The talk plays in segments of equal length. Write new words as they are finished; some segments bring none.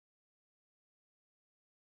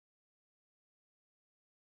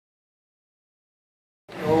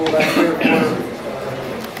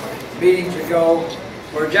meetings ago,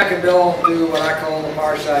 where Jack and Bill do what I call the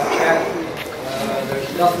Fireside Chat.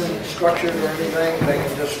 There's nothing structured or anything. They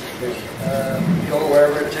can just go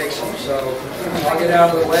wherever it takes them. So I'll get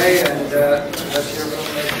out of the way and let's hear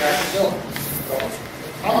from Jack and Bill.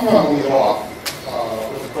 I'm going to lead off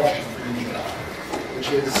with a question for you, Jack, which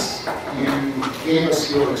is you gave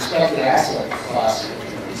us your expected asset class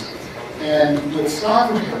returns. And with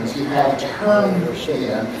stock returns, you have a term in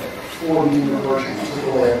for mean reversion,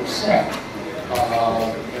 typically 8%.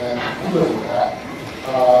 And you live with that.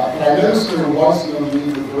 But I noticed there was no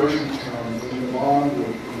mean reversion term in the bond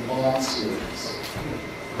series.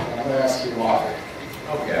 And I'm going to ask you why.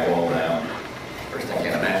 Okay, well, first I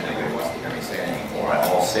can't imagine anybody wants to hear me say anything more.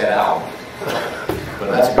 I'm all set out. But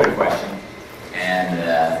that's a good question. And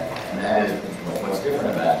that is what's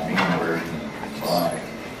different about mean reversion and bond.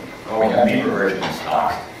 Well, we have mean reversion in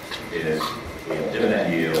stock. Is we have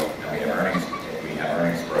dividend yield, and we have earnings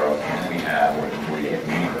growth, and we have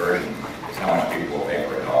mean reversion. It's how much people will pay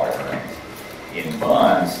for a dollar earnings. In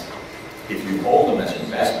bonds, if you hold them as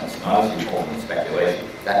investments, not as you hold them in speculation,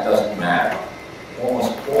 that doesn't matter.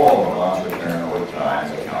 Almost all of the bonds return over time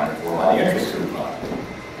is accounted for by the interest coupon.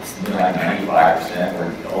 It's like 95% or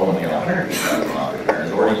only 100% of the bond return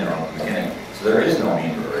is already known at the beginning. So there is no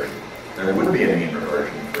mean reversion. There would be a mean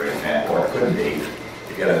reversion, for example, or it could be.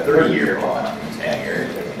 If you got a 30-year bond in 10 years,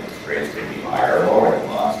 the interest rates could be higher or lower than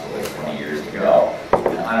bonds till there's 20 years to go.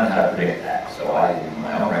 And I don't know how to predict that. So my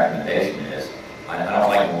own recommendation is I don't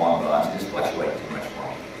like the long bonds, just fluctuate too much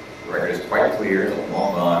money. The record is quite clear that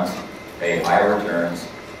long bonds pay higher returns,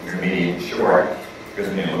 intermediate and short,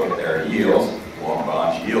 because when you look at their yields, long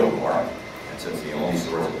bonds yield more. And since the only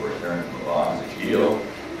source of return from the bonds is yield,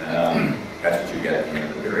 that's what you get at the end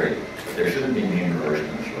of the period. But there shouldn't be mean reversion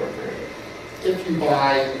in the short period. If you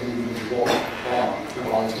buy an individual bond, if you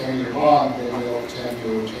buy a 10-year bond, then they'll tend to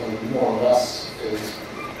return more or less is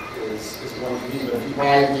going to be. But if you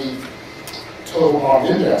buy the total bond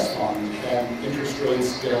index fund and interest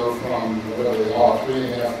rates go from whatever they are,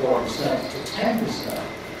 3.5%, 4% to 10%,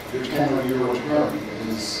 your 10-year return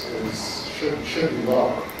should be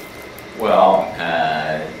lower. Well,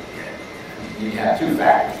 you have two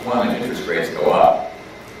factors. One, if interest rates go up,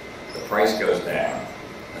 the price goes down.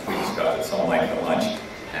 As we discussed at some length at lunch,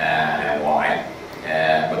 and why.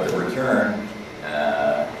 But the return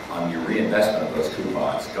on your reinvestment of those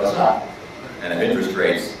coupons goes up. And if interest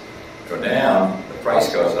rates go down, the price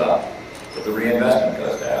goes up, but the reinvestment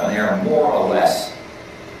goes down. And they are more or less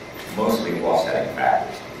mostly offsetting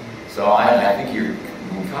factors. So I think we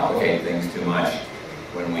complicate things too much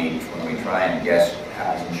when we try and guess what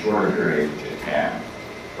happens in shorter periods, which it can.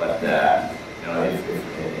 But you know,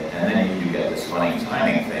 and then you get this funny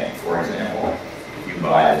timing thing. For example, if you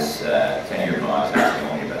buy this 10-year bond, it's actually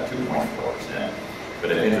only about 2.4%.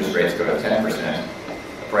 But if interest rates go to 10%,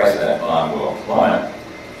 the price of that bond will plummet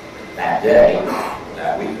that day,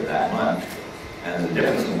 that week, or that month. And there's a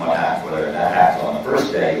difference in what happens, whether that happens on the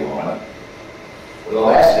first day you own it, or the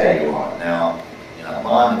last day you own it. Now, in a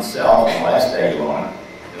bond itself, the last day you own it,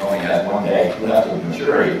 it only has 1 day left of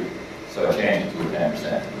maturity, so it changes to a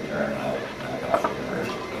 10% return.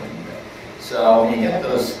 So when you get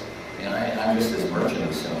those, you know, I'm just this merchant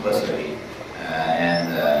of simplicity, and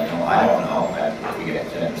you know, I don't know if we get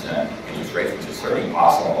 10% interest rates, which is certainly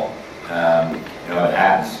possible. You know, it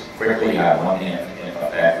happens quickly. You have one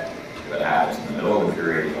effect. If it happens in the middle of the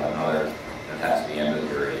period, you have another. If it happens at the end of the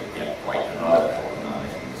period, you get quite another. That will not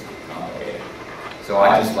make things complicated. So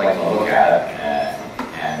I just like to look at it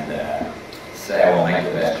and say, well, make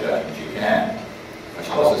the best judgment you can. I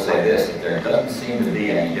should also say this, that there doesn't seem to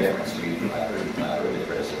be any difference. I've heard the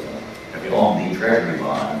criticism. If you own the treasury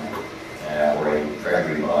bond, or a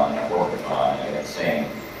treasury bond, a corporate bond, you get the same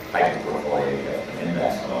type of portfolio. You get an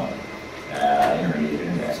index fund, intermediate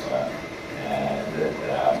index fund, and the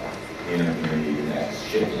intermediate index is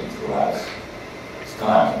shifting throughout its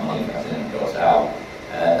time. The money comes in and goes out.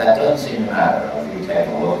 That doesn't seem to matter. If we take a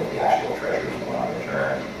look at the actual treasury bond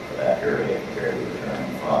return for that period compared to the return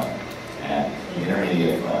on the fund, and the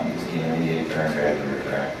intermediate fund is the intermediate return, treasury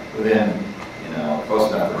return, within, you know,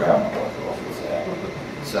 close enough for government, what we'll say.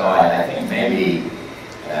 So I think maybe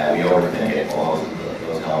we overthink it. All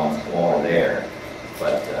those elements all are there,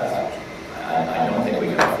 but I don't think we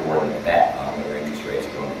can afford to bet on whether interest rates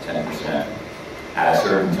go to 10% at a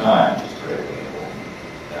certain time, which is critically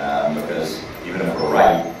important. Because even if we're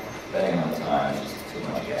right, betting on the time is just too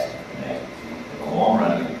much guessing to make. In the long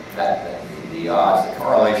run, the odds, the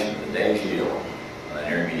correlation of the day's yield on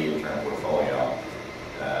an intermediate term portfolio,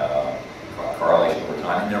 correlation over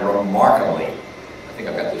time, and they're remarkably, I think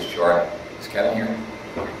I've got this chart. Is Kevin here?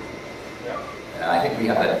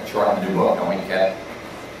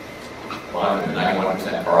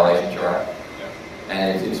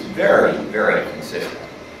 very, very consistent.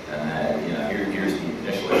 And you know, here's the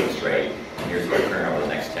initial interest rate, and here's the return over the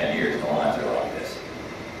next 10 years. The lines are like this.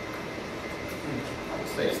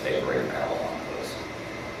 They stay very parallel on those.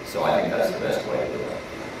 So I think that's the best way to do it.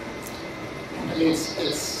 I mean,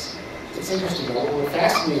 it's interesting. What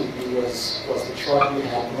fascinated me was the chart we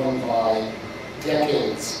had run by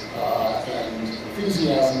decades and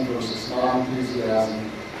enthusiasm versus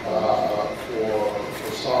non-enthusiasm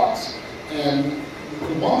for stocks. And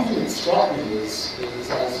the one thing that struck me is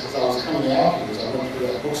as I was coming out here, as I went through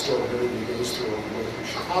that bookstore every day store in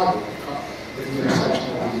Chicago, at the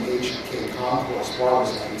intersection of the H&K Concourse,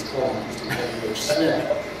 Barbers, I think it's called, Mr. Kevin H. Smith.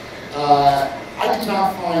 I did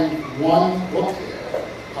not find one book there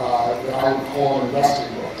that I would call an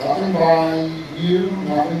investing book. Nothing by you,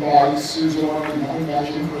 nothing by Susan, nothing by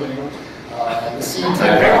Jim Cramer. The same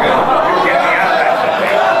type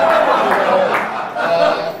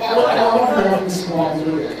I don't know if this is one of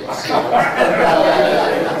the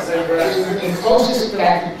closest that I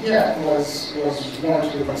could get was one or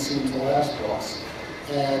two of the Seen to Last books.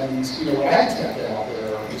 And you know, what I tend out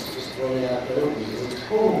there, just throwing out there, is a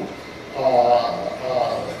total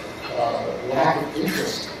lack of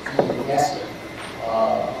interest in investing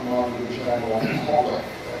among the general public.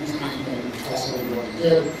 These people maybe trust somebody what they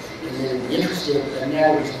did, and they would be interested, and now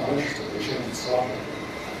they're just not interested. They shouldn't be stopping.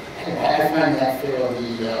 I find that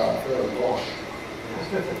fairly bullish.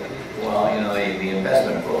 Well, you know, the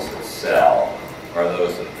investment books that sell are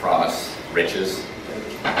those that promise riches,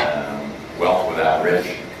 wealth without risk.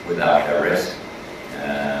 You know,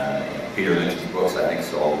 Peter Lynch's books, I think,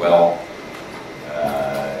 sold well.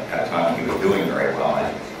 At a time he was doing very well.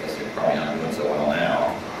 I guess he's probably not doing so well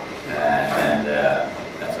now. And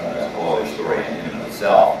that's a whole other story in and of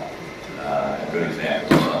itself. A good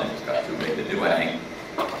example of something that's got too big to do, I think.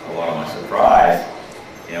 A lot of my surprise,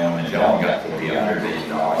 you know, when Magellan got to be $100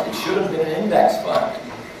 billion, it should have been an index fund,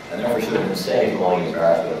 and therefore should have been saved all these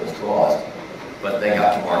hours what it was cost. But they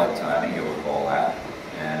got to market timing, you'll recall that,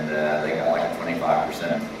 and they got like a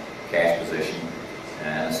 25% cash position,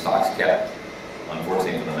 and the stocks kept,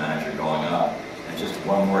 unfortunately for the manager, going up. And just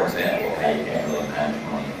one more example of how you can't really manage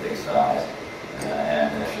money in big size,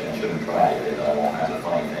 and shouldn't try it. They've done all kinds of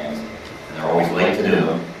funny things, and they're always late to do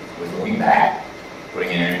them. Always looking back.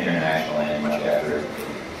 Putting in international in much after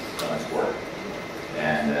it's done its work.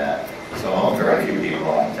 And so very few people,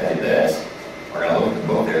 I can tell you this, are going to look at the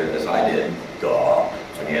book there as I did,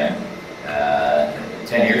 again,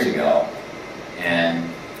 10 years ago, and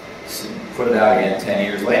put it out again 10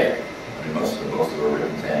 years later. I mean, most of the books that were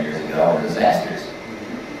written 10 years ago were disasters.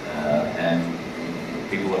 And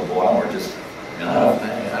people that bought them were just, you know,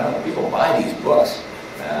 I don't know, people buy these books.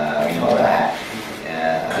 We know that.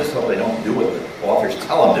 And I just hope they don't do what the authors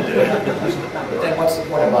tell them to do. But then what's the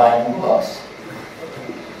point of buying books?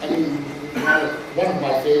 I mean, one of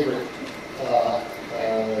my favorite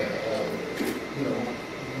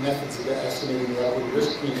methods of estimating the upward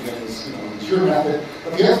risk premium is, is your method.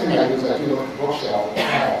 But the other thing I do is I do look at the bookshelf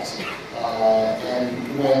piles. And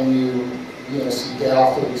when you see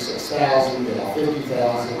Dow 36,000, Dow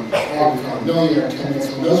 50,000, now become a millionaire in 10 minutes,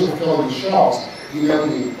 when those are filling the shelves, you know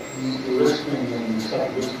the risk premium, the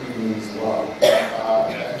expected risk premium is low.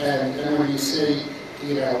 And when you see,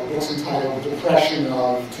 books entitled Depression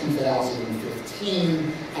of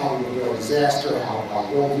 2015, How to Avoid Disaster, How to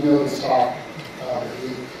Buy Gold, the stock,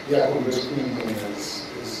 the equity risk premium is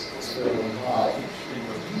fairly high.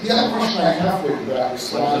 The other question I have for you about your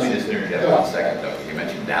slides... Let me just interject 1 second, though. You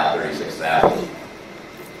mentioned Dow 36,000.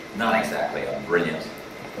 Not exactly a brilliant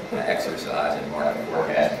exercise in market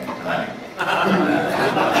forecasting and timing.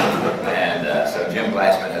 So Jim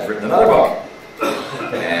Glassman has written another book,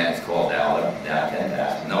 and it's called Dow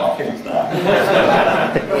 10,000. No, it's not.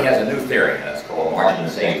 He has a new theory, and it's called margin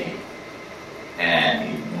of safety, and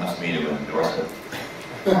he wants me to endorse it.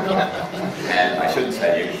 And I shouldn't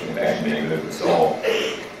say you should actually be good for the soul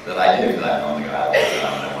that I did, because I've known the guy all the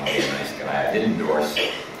time, and I want to be a nice guy. I did endorse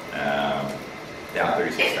Dow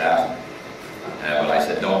 36,000. But I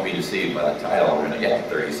said, don't be deceived by the title. We're going to get to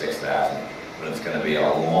 36,000, but it's going to be a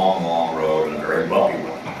long, long road and a very bumpy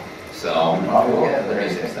one. So we probably will get to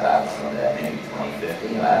 36,000 someday, maybe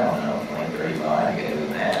 2050. I don't know, 2035. You can do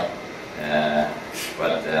that.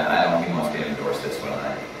 But I don't. He wants me to endorse this one.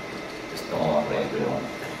 I just don't want to play good one.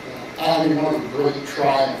 I mean, one of the great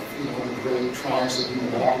triumphs of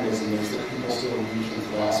human optimism is that people still use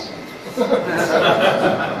the last one.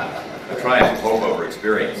 A triumph of hope over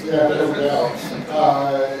experience. Yeah, no doubt.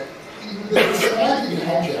 The slide that you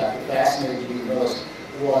had, Jack, that fascinated me most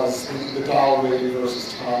was the dollar weighted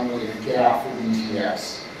versus time weighted gap for the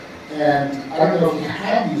ETFs. And I don't know if you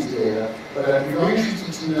have these data, but I'd be really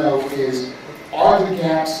interested to know is, are the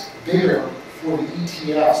gaps bigger for the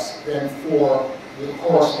ETFs than for the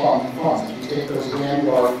corresponding funds? If you take those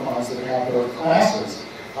Vanguard funds that have those classes,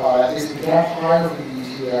 is the gap higher for the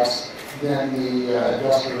ETFs than the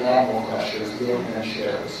industrial admiral class shares, the open-end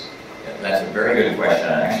shares? That's a very good question.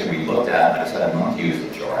 Actually, we looked at it, I decided not to use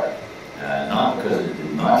the chart. Not because it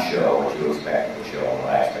did not show what you expected to show, what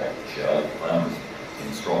I expected to show. The fund was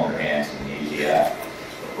in stronger hands than the ETF.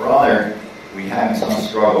 But rather, we're having some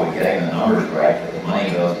struggle with getting the numbers right, that the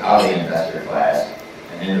money goes out of the investor class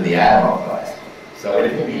and into the admiral class. So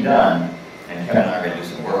it can be done, and Kevin and I are going to do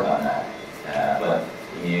some work on that. But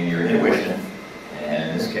in your intuition,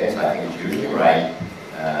 and in this case I think it's usually right,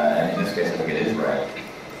 and in this case I think it is right,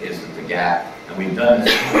 is that the gap, and we've done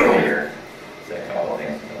this earlier, say a couple of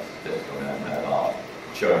things, just go down the methodology,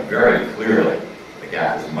 showed very clearly the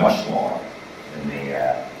gap is much smaller in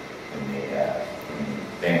the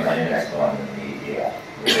Vanguard index fund than the ETF.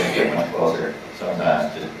 We get much closer,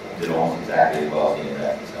 sometimes just did almost exactly as well as the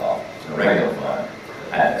index itself. The regular fund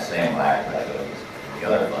had the same lag threshold as the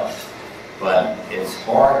other funds. But it's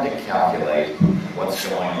hard to calculate what's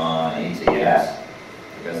going on in ETFs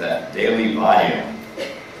because that daily volume,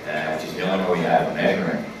 which is the only way we have of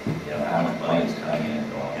measuring, how much money is coming in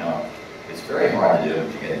and going out, it's very hard to do.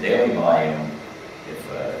 But you get daily volume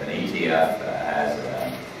if an ETF has,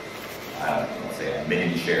 I don't know, let's say 1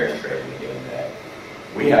 million shares traded a given day.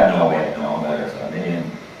 We have no way of knowing whether it's 1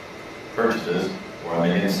 million purchases or 1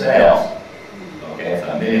 million sales. Okay, it's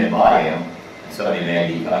 1 million volume. Somebody may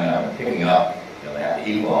be coming up and picking up, they have to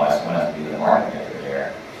equalize, someone has to be the market maker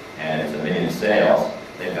there. And if it's 1 million sales,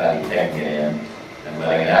 they've got to be taking it in and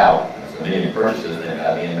letting it out. If it's 1 million purchases, they've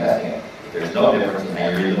got to be investing it. But there's no difference in how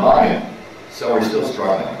you read the volume. So we're still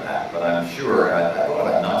struggling with that. But I'm sure, I thought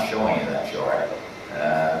about not showing you that chart.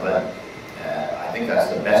 But I think that's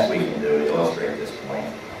the best we can do to illustrate this point.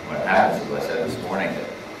 What happens, as I said this morning, that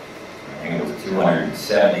I think it was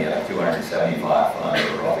 270 out of 275 funds,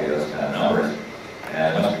 or roughly those kind of numbers.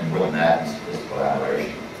 And it must be more than that in statistical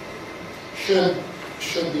aberration.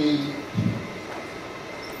 Should the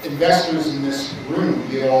investors in this room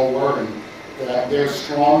be all worried that their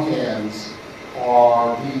strong hands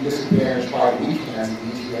are being disadvantaged by the weak hands of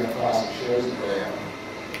the ETF class of shares that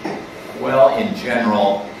they own? Well, in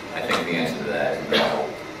general, I think the answer to that is no.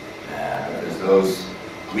 Because those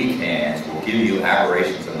weak hands will give you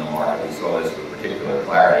aberrations in the market. We saw this with particular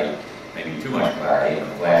clarity, maybe too much clarity in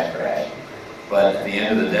the flash crash. But at the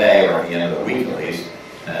end of the day, or at the end of the week at least,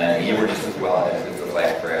 you were just as well as if the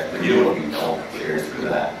flash crash for you if you held shares through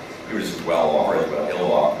that. You were just as well off or as well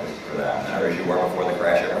ill off for that matter as you were before the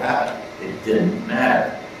crash ever happened. It didn't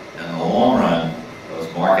matter. In the long run,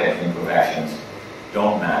 those market imperfections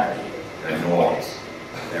don't matter. They're noise.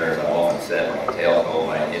 They're, as I've often said, like a tale told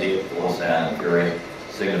by an idiot, full of sound and fury,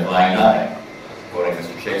 signifying nothing. Quoting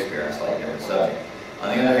Mr. Shakespeare, it's like different subject.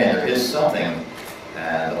 On the other hand, there is something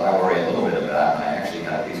that I worry a little bit about, and I actually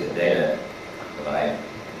got a piece of data that I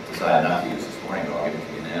decided not to use this morning, but I'll give it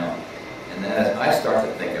to you now. And then as I start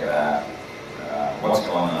to think about what's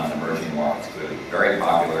going on in emerging markets, clearly very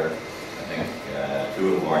popular. I think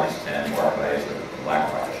 2 of the largest 10 marketplaces, or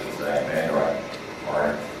BlackRock, I should say, Vanguard,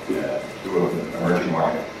 are 2 of the emerging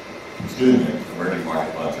market. Emerging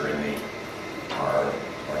market funds are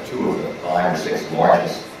are 2 of the 5 or 6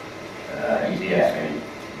 largest ETFs,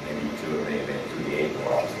 maybe 2 of the 8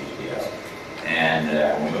 largest ETFs. And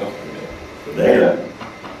when we look at the data,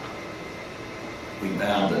 we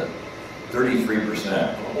found that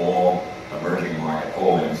 33% of all emerging market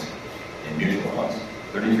holdings in mutual funds,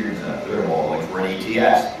 33% of all holdings were in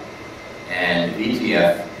ETFs. And if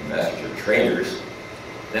ETF investors are traders,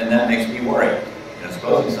 then that makes me worried.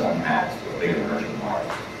 Supposing something happens to a big emerging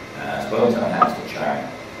market, supposing something happens to China,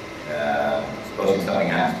 supposing something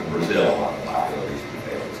happens to Brazil, one of the popular recent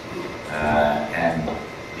favorites, and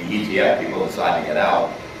the ETF people decide to get out,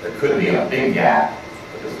 there could be a big gap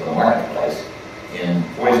because of the marketplace in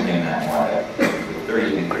poisoning that market.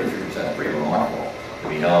 33% is pretty remarkable to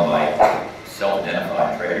be held by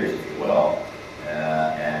self-identified traders, if you will.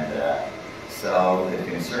 So it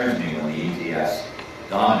concerns me when the ETFs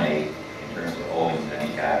dominate in terms of holdings in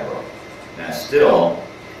any category. Now still,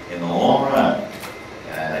 in the long run,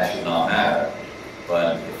 that should not matter.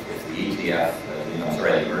 But if the ETF,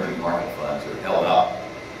 the emerging market funds are held up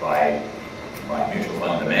by mutual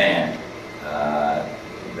fund demand,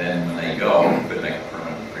 then when they go, it could make a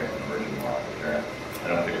permanent print in emerging market return. I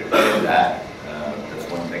don't particularly do that.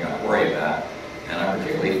 That's one thing I worry about. And I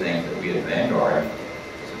particularly think that we at Vanguard,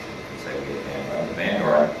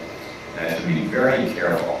 Vanguard should be very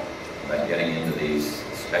careful about getting into these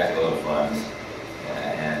speculative funds,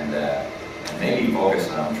 and maybe focus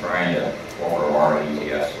on trying to offer our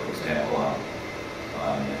ETFs, for example,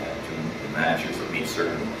 to managers that meet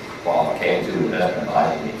certain qualifications, to investment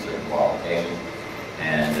advisors that meet certain qualifications.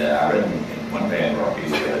 And I read in one Vanguard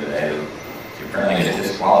piece the other day that you apparently get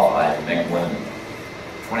disqualified to make more than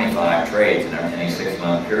 25 trades in any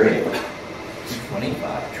 6-month period.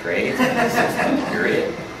 25 trades in a 6-month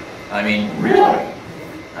period? I mean, really?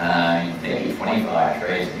 Maybe 25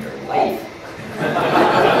 trades in your life.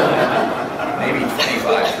 Maybe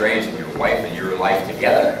 25 trades in your wife and your life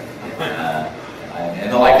together. And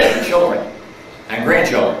the life of your children and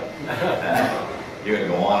grandchildren. You can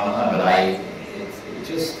go on and on, but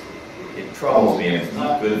it troubles me, and it's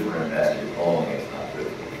not good for investors only, it's not good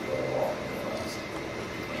for people at all in the funds.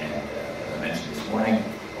 And as I mentioned this morning,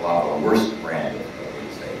 a lot of the worst branded, we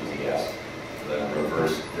say, ETFs, the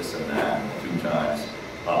reverse this and that, 2 times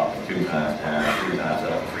up, 2 times down, 3 times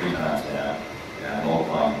up, 3 times down, and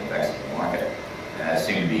multiplying the effects of the market,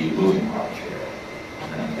 seem to be losing market share.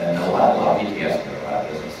 And a lot of ETFs go out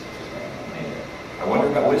of business. I wonder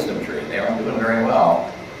about Wisdom Tree. They aren't doing very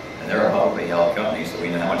well. And they're a publicly held company, so we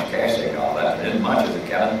know how much cash they got left. Isn't much, is it,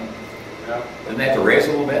 Kevin? Yeah. Didn't they have to raise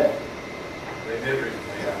a little bit? They did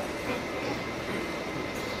recently, yeah.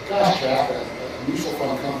 Gosh, Jack, a mutual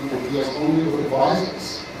fund company that deals only with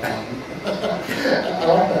advisors. I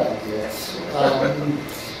like that idea.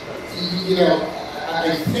 You know,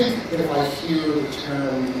 I think that if I hear the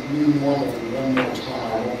term new normal one more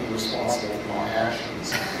time, I won't be responsible for my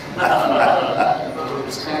actions.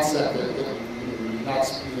 This concept that the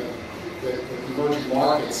emerging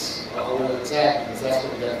markets are where it's at, because that's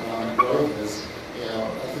what the economic growth is. You know, I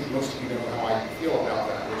think most of you know how I feel about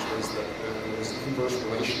that, which is that there's an inverse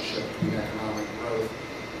relationship between economic growth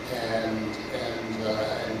and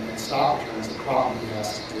stock returns. The problem has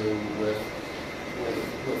to do with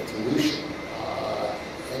dilution.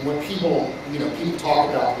 And when people talk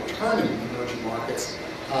about returning emerging markets,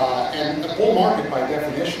 and a bull market by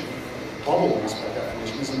definition, bubble almost by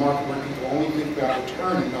definition, is a market where people only think about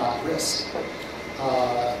return and not risk.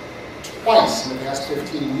 Twice in the past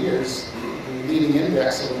 15 years, the leading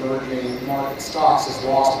index of emerging market stocks has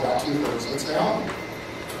lost about 2/3 of its value.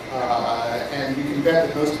 And you can bet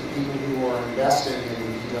that most of the people who are investing in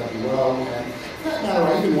BWO, and for that matter, I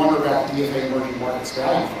even wonder about the DFA Emerging Markets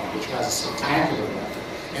Value Fund, which has a spectacular record,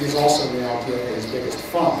 and is also now DFA's biggest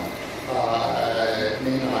fund,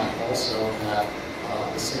 may not also have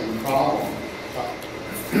the same problem.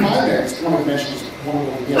 My next, one of the mentions, one of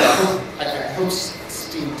the, I hope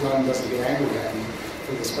Steve Dunn doesn't get angry at me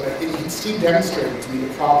for this, but I think Steve demonstrated to me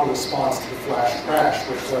the proper response to the flash crash,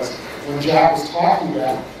 which was when Jack was talking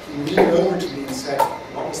about it, he leaned over to me and said,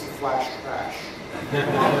 "What was the flash crash?"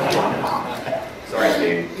 Sorry,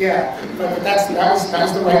 Steve. Yeah, but that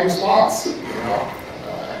was the right response. You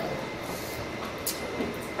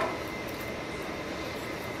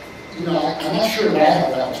know? I'm not sure that I have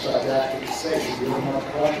that much didactic to say. Should we have more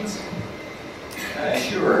questions?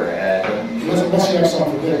 Sure. Unless you have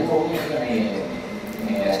something to do. Well, let me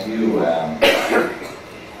ask you,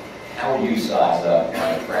 how will you size up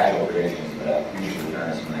fragile predictions about future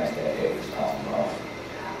returns in the next decade for stocks and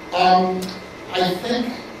bonds? I think...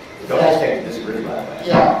 Don't hesitate to disagree, by the way.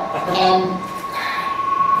 Yeah.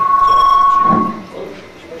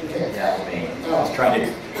 Yeah, with me. I was trying to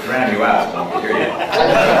drown you out, so I don't hear you.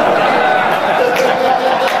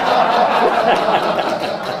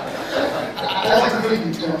 I like to think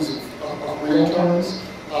in terms of real terms.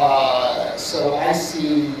 So I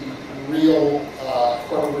see real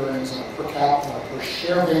corporate earnings on a per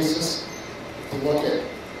share basis. If you look at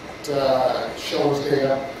Schiller's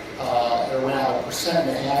data, around 1.5%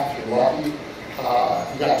 if you're lucky.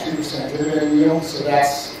 You got 2% dividend yield, so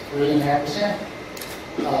that's 3.5%.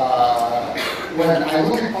 When I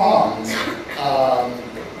look at bonds,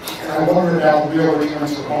 and I wonder about the real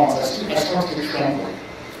returns for bonds, I start to get trembling.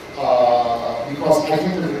 Because I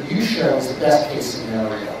think that what you show is the best case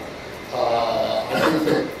scenario. I think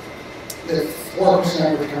that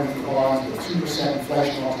 4% return for bonds with 2%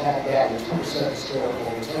 inflation on top of that, with 2% historical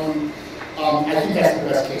return, I think that's the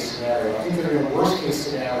best case scenario. I think that in a worst case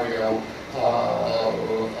scenario,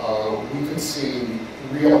 we could see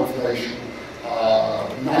real inflation,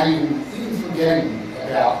 not even forgetting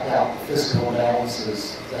about the fiscal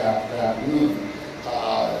balances that loom.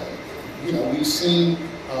 We've seen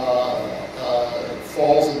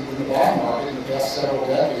falls in the bond market in the past several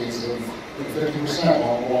decades of 50%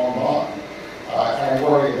 on the long bond, and I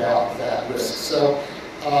worry about that risk. So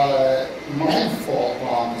my default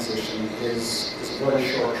bond position is a very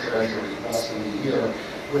short treasury, less than a year.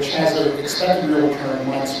 which has an expected real return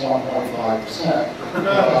minus 1.5%.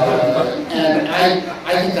 And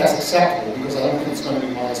I think that's acceptable because I don't think it's going to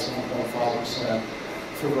be minus 1.5%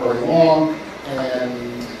 for very long. And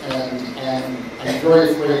I'm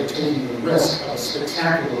very afraid of taking the risk of a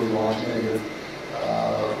spectacularly large negative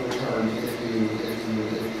return if you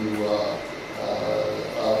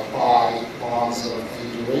buy bonds of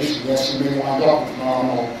a duration. Yes, you may wind up with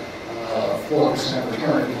nominal 4%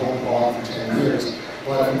 return if you hold the bond for 10 years.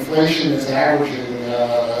 But if inflation is averaging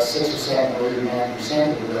 6 or 7 or 8 or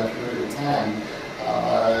 9% over that period of time,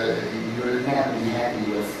 you're not going to be happy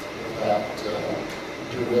with that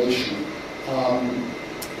duration. I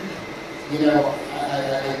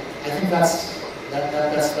think that's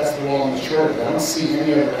the long and the short of it. I don't see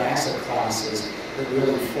any other asset classes that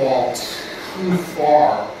really fall too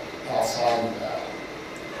far outside of that.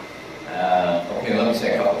 Okay, let me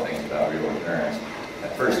say a couple of things about real returns.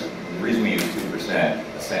 At first, the reason we use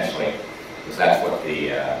 2% essentially is that's what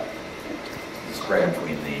the spread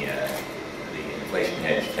between the inflation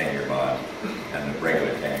hedge 10-year bond and the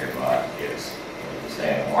regular 10-year bond is.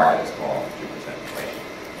 Say the market is calling for 2% inflation.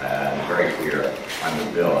 It's very clear on the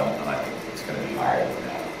bill, and I think it's going to be higher than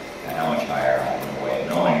that. And how much higher, I have no way of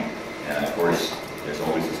knowing. And of course, there's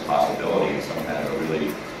always this possibility of some kind of a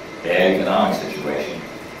really bad economic situation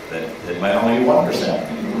that might only be 1%.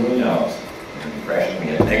 Who really knows? In the Depression, we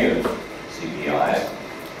had negative CPIs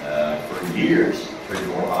for years, 3,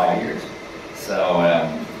 4, 5 years. So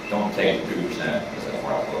don't take the 2% as a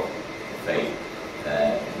mark of faith.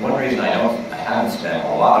 One reason I haven't spent a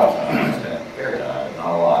lot of time, I spent a fair time, but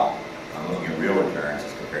not a lot, on looking at real returns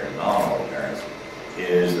as compared to nominal returns,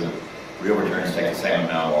 is that real returns take the same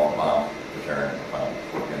amount of bond return,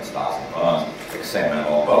 looking at stocks and bonds, take the same amount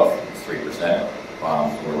of both. It's 3%.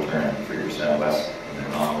 Bonds will return 3% less than their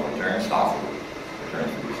nominal return. Stocks will return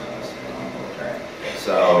 3% less than their nominal return.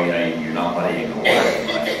 So, you're not muddying the water too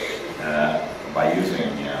much by using,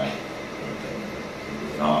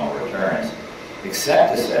 nominal returns.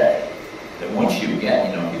 Except to say that once you get,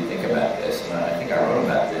 if you think about this, and I think I wrote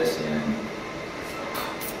about this in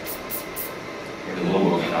maybe a little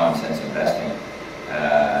book of Common Sense Investing,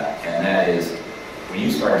 and that is when you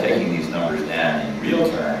start taking these numbers down in real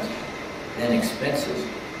terms, then expenses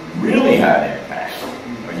really have an impact.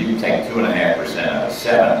 Or you can take 2.5% out of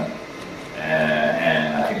 7,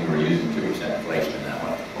 and I think we were using 2% inflation in that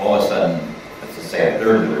one. All of a sudden, let's just say a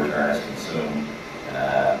third of the return is consumed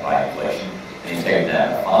by inflation. And you take it down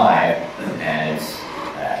to 5, and it's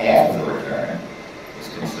half of the return is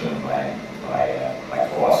consumed by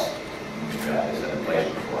cost. I said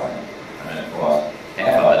inflation before. I meant cost.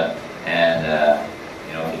 Half of it, and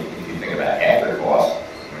if you think about half the cost,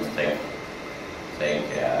 let's take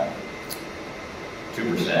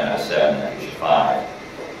 2% out of 7, that gives you 5.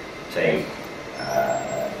 Take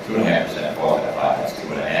 2.5% cost out of 5, that's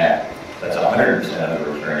 2.5. That's 100% of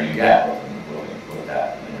the return you get. Look at that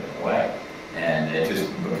in a different way. And it just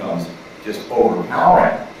becomes just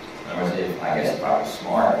overpowering. In other words, if I was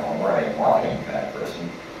smart or more of a marketing kind of person,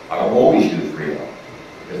 I would always use real,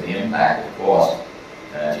 because the impact of cost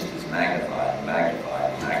just is magnified and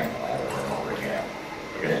magnified and magnified over and over again.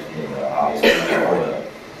 Because obviously, lower the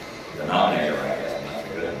denominator, I guess, I'm not so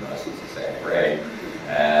good at this, to say grade,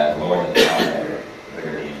 the lower the denominator, the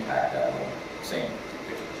bigger the impact that will seem.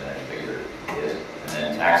 50% bigger it is. And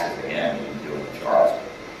then taxes, again, we didn't do it in the charts.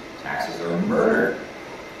 Taxes are murdered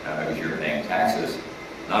because you're paying taxes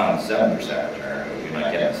not on a 7% return, but you're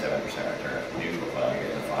not getting a 7% return from the mutual fund, you're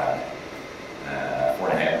getting a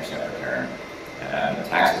 4.5% return. And the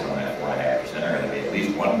taxes on that 4.5% are going to be at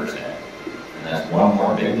least 1%. And that's one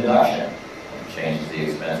more big deduction. It changes the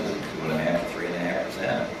expenses from 2.5% to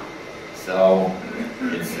 3.5%. So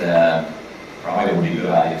it's probably would be a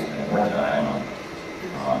good idea to spend more time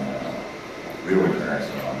on real returns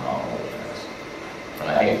than on nominal returns. But I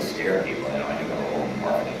hate to scare people. I do have a little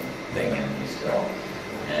marketing thing in me still,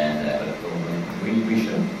 but we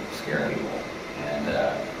shouldn't scare people, and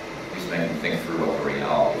at least make them think through what the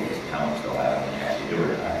reality is, and how much they'll have when they actually do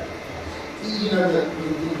retire.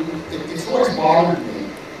 It's always bothered me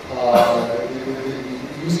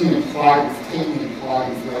taking implied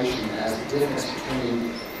inflation as the difference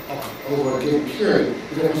between over a given period,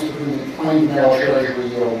 the difference between the plain vanilla treasury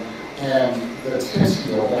yield and the TIPS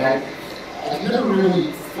yield. And I never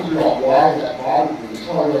really figured out why that bothered me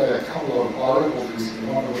until I read a couple of articles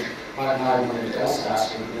recently, one of which I went to LSAS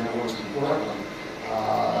with the networks in Portland.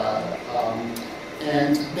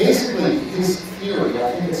 And basically, his theory,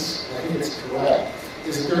 I think it's correct,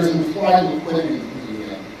 is that there's implied liquidity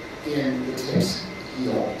in the TIPS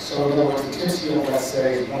yield. So in other words, the TIPS yield, let's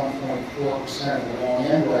say, is 1.4% of the long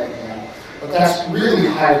end right now. But that's really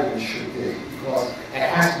higher than it should be, because it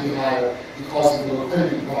has to be higher because of the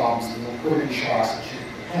liquidity problems and the liquidity shocks that you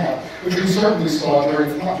have, which we certainly saw during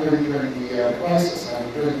the crisis.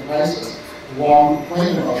 And during the crisis, the long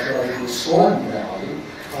plain vanilla treasury soared in value,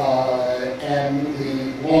 and the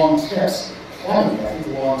long tips plummeted. I think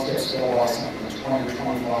the long tips fell by something like 20 or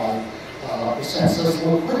 25%. So there's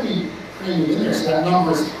liquidity premium in there, so that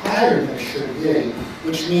number is higher than it should be,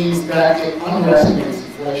 which means that it underestimates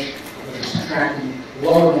inflation. You're subtracting the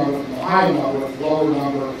lower number from the higher number. If the lower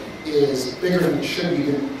number is bigger than it should be,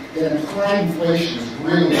 then implied inflation is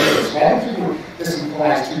really big. So I don't think this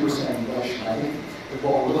implies 2% inflation. I think that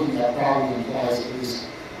what we're looking at probably implies at least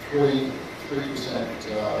 3%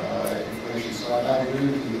 inflation. So I agree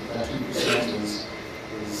with you that 2% is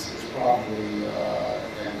probably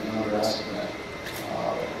an underestimate.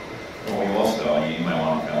 Well, we also, you might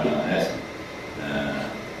want to comment on this.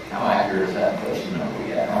 How accurate is that inflation number we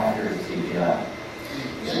get? How accurate is CPI?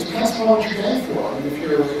 It depends on what you're paying for. I mean, if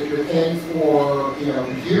you're paying for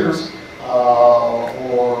computers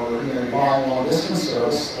or you're buying long distance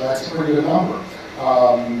service, that's a pretty good number.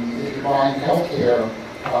 If you're buying healthcare,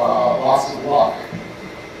 lots of luck.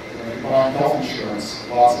 If you're buying health insurance,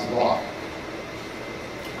 lots of luck.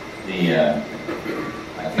 I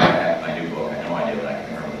think I have my new book. I have no idea, but I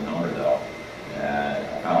can remember the number though.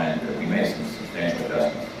 I commented that we made some substantial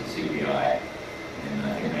adjustments to the CPI in I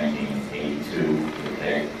think 1982, give or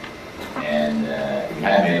take, and we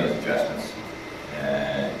hadn't made those adjustments.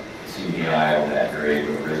 The CPI over that period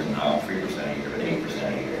would have risen not 3% a year, but 8%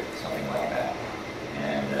 a year, something like that.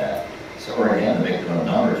 And so we're again the victim of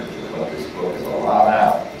numbers, which is what this book is all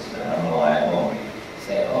about. It's unreliable. We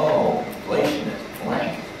say, oh, inflation is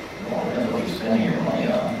blank. It all depends what you're spending your money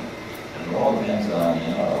on. And it all depends on, a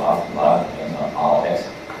lot depends on politics.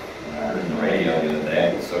 And I heard in the radio the other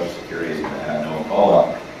day that Social Security is going to have no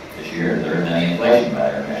COLA this year. There isn't any inflation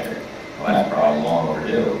by their measure. Well, that's probably long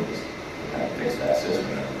overdue. We have to fix that system,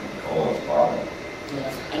 and COLA is part of it. Yeah.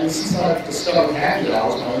 I mean, since I've discovered happy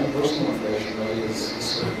hours, my own personal inflation rate is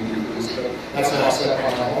certainly reduced, but that's offset by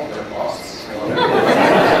my healthcare costs.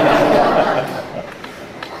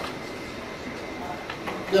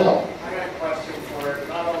 Bill. I got a question for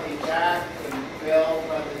not only Jack and Bill,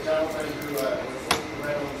 but the gentleman who was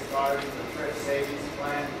instrumental in starting the thrift savings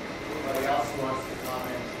plan, but he also wants to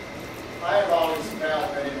comment. I have always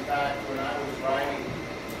felt that, in fact, when I was writing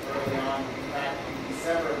early on, in fact, in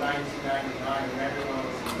December of 1999, when everyone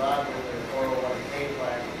was in love with their 401k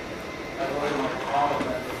plan, I wrote in my column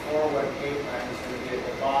that the 401k plan is going to be a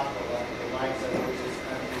debacle, like the likes of which this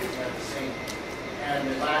country has never seen. And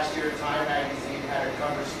last year, Time magazine had a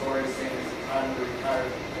cover story saying it's time to retire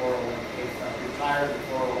the 401k plan. Retire the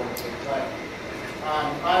 401k plan.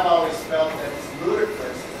 I've always felt that it's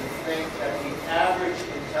ludicrous to think that the average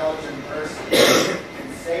intelligent person can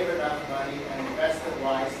save enough money and invest it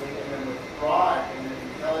wisely and then withdraw it in an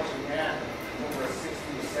intelligent manner over a 60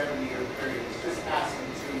 to 70 year period. It's just asking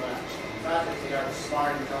too much. Not that they are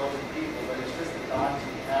smart, intelligent people, but it's just a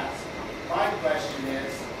daunting task. My question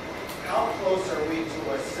is, how close are we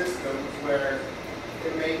to a system where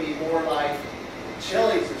it may be more like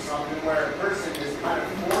Chili's or something, where a person is kind of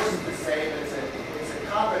forced to save? It's a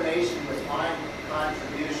combination with defined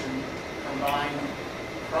contribution combined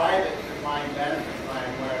private defined benefit plan,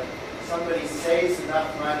 where somebody saves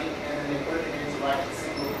enough money and then they put it into like a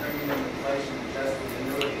single premium inflation adjusted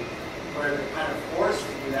annuity, where they're kind of forced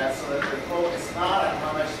to do that so that they're focused not on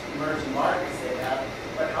how much emerging markets they have,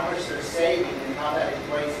 but how much they're saving and how that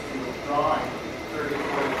equates to withdrawing 30, 40,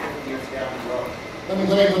 50 years down the road. Let me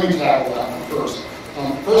tackle that one first.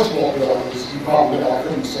 First of all, Bill, as you probably know, I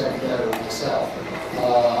couldn't have said it better myself. I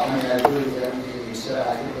mean, I agree with everything you said.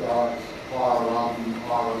 I think that our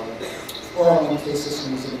 401k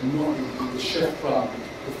system is the shift from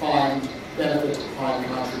defined benefit to defined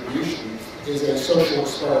contribution is a social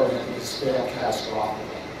experiment that has failed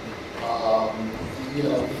catastrophically.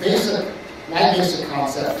 My basic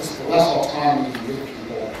concept is the less autonomy you give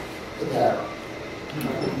people, the better.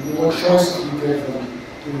 The more choices you give them,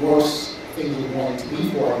 the worse things are going to be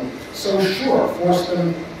for them. So sure, force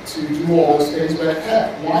them to do all those things, but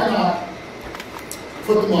heck, why not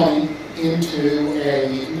put the money into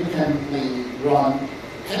an independently run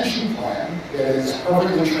pension plan that is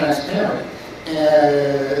perfectly transparent and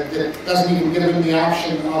that doesn't even give them the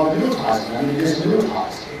option of annuitizing. I mean, it is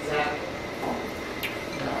annuitized. Exactly.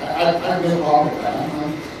 I have no problem with that.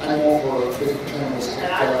 I'm all for a big paternalistic.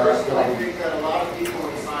 And I personally think that a lot of people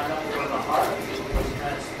would sign up for the heart of it was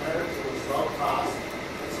transparent, it was low cost,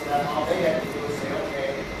 so that all they had to do was say, okay,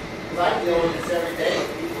 because I deal with this every day.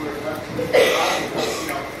 People are coming to me,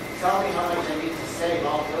 tell me how much I need to save,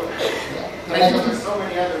 I'll do it. pension, there's so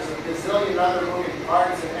many others, a gazillion other moving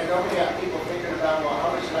parts, and nobody got people thinking about, well,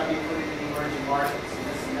 how much should I be putting in emerging markets and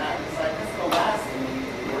this and that. And it's like, that's the last thing we need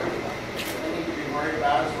to be worried about. What they need to be worried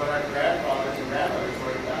about is what our grandfathers and grandmothers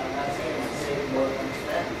worried about, and that's saving more than we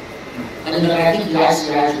spend. I mean, I think the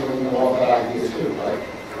ICIs are looking at all that idea too, right?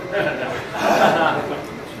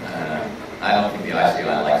 I don't think the ICI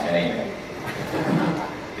likes anything.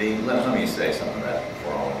 Let me say something about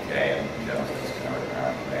 401k and general discount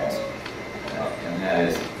retirement plans. And that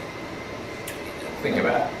is, think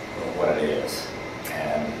about what it is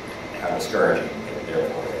and how discouraging it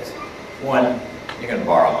therefore is. One, you're going to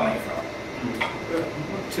borrow money from.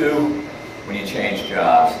 Two, when you change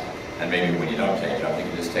jobs, and maybe when you don't change jobs, you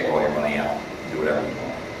can just take all your money out and do whatever you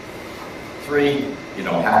want. Three, you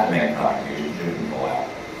don't have to make a contribution, you can pull out.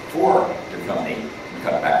 Four, your company can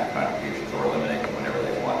cut back the contributions or eliminate them whenever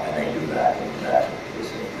they want, and they do that to a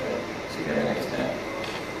significant extent.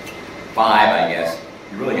 Five, I guess,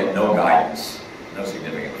 you really get no guidance, no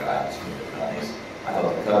significant guidance from the companies. I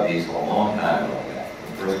thought the companies a long time ago, when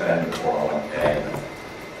we first got into 401k, I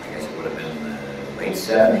guess it would have been the late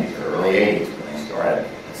 70s or early 80s when they started.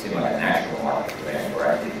 It seemed like a natural market for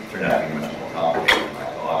Vanguard. It turned out to be much more complicated than I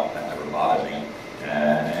thought. That never bothered me.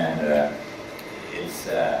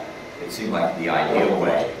 It seemed like the ideal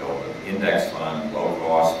way to go with index fund, low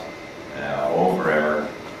cost, hold forever,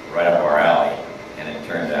 right up our alley. And it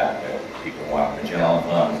turned out that people want Magellan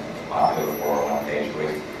funds, popular 401k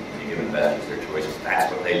choice. When you give investors their choices,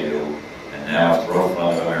 that's what they do. And now it's growth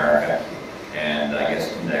funds of America. And I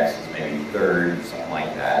guess index is maybe third, something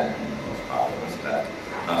like that. And the most popular ones, that's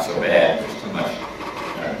not so bad. There's too much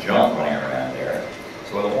junk running around there.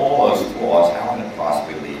 So with all those flaws, how can it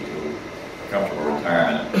possibly lead to a comfortable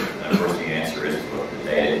retirement? And of course the answer is to look at the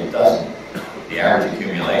data. It doesn't. The average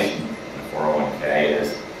accumulation in a 401k is,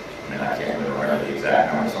 I mean, I can't really remember the exact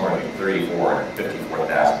number, somewhere between $34,000 and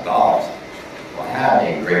 $54,000. Well, have a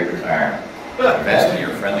great retirement. Invest in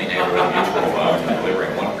your friendly neighborhood mutual funds and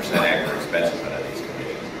delivering 1% after expenses under these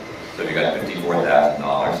conditions. So if you got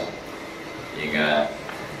 $54,000, you got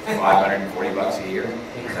 $540 a year.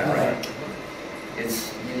 Is that right?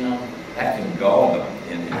 It's, you know, that can go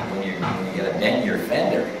when you get a dent in your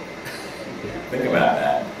fender. Think about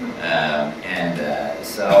that.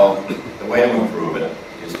 So the way to improve it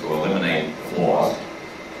is to eliminate flaws.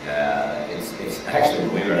 It's actually,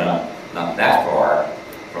 believe it or not that far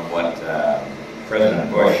from what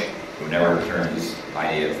President Bush, who never turned this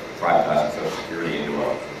idea of privatizing Social Security into a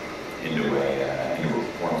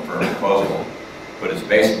form proposal, but it's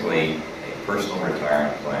basically a personal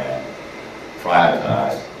retirement plan,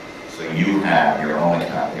 privatized, so you have your own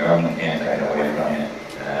account. The government can't take it away from you.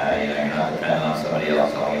 You're not dependent on somebody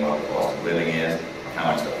else telling you what the cost of living is, how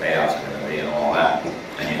much the payouts are going to be, and all that.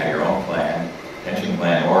 And you have your own plan, pension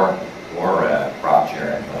plan, or profit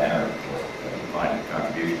sharing plan, or defined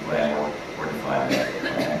contribution plan, or defined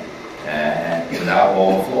benefit plan, and without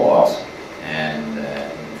all the flaws. And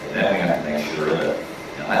then we have to make sure that,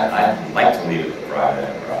 I'd like to leave it to private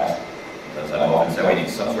enterprise, because I've often said we need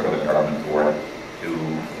some sort of a government board to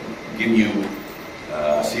give you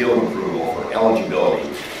a seal of approval for eligibility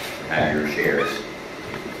to have your shares,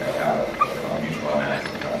 have a mutual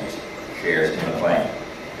management company's shares in the plan.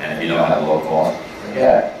 And if you don't have a low cost,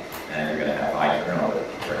 forget it. And if you're going to have high turnover,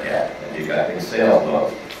 forget it. If you've got big sales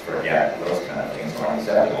loads, forget it. Those kind of things aren't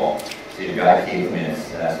acceptable. So you've got to keep them in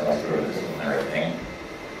like sort of disciplinary thing,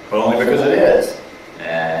 but only because it is.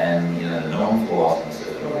 And the known flaws in the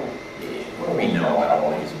system. What do we know about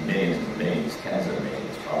all these millions and millions, tens of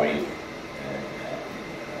millions, probably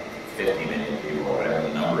 50 million people, or whatever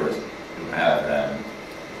the number is, who have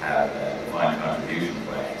defined contribution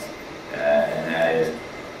plans? And that is,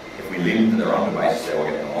 if we leave them to their own devices, they will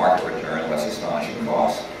get the market return, less astonishing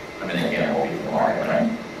costs. I mean, they can't all beat the market, right?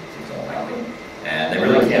 Seems unlikely. And they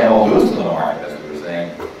really can't all lose to the market, as we were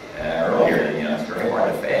saying earlier. It's very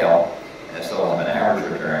hard to fail and still have an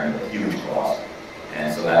average return with huge cost.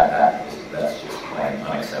 And so that's just plain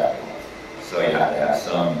unacceptable. So you have to have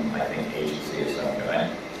some, I think, agency of some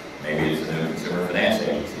kind. Maybe it's a new consumer finance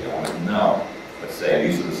agency, I wouldn't know. But say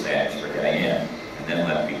these are the standards for getting in, and then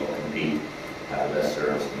let people compete, have the best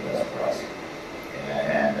service and the best price.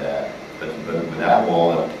 But without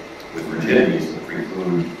all with rigidities that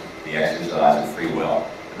preclude the exercise of free will.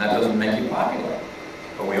 And that doesn't make you popular.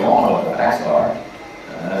 But we all know what the facts are.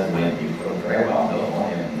 And that's when you put them very well.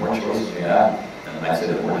 The more choices you have, and I'd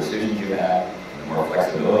say the more decisions you have, the more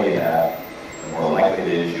flexibility you have, the more likely it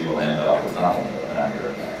is you will end up with nothing but an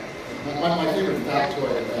under. My favorite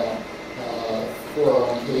factoid about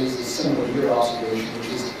 401ks is similar to your observation, which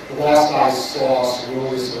is the last I saw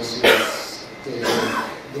Cerulli Associates data,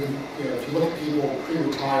 if you look at people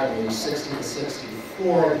pre-retired, age 60 to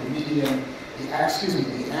 64, the median, the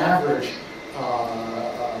average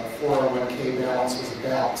 401k balance was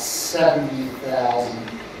about 70,000,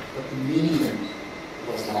 but the median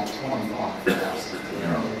was like 25,000.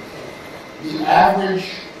 The average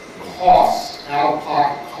cost,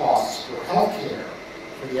 out-of-pocket costs for healthcare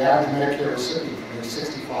for the average Medicare recipient from age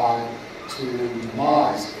 65 to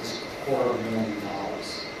demise is $250,000.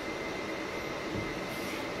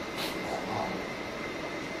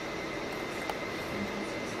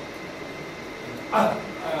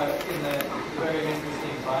 In that very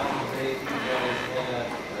interesting bond debate, you guys had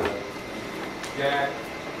Jack,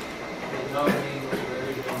 the nominating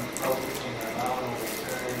version, focusing on nominal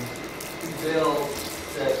returns. Bill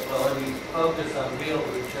said, well, if you focus on real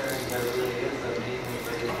returns, there really is a mean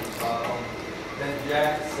reversion problem. Then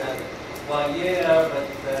Jack said, well, yeah, but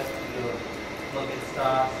that, look at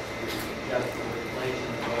stocks, you adjust for inflation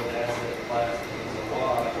of both asset classes and the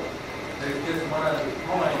wash. There's just one other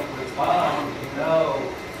point with bonds,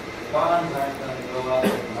 bonds aren't going to go up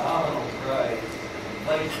in nominal price,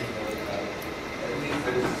 inflation goes up. At least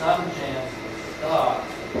there's some chance with stocks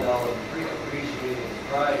that they'll appreciate in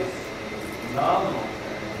price in nominal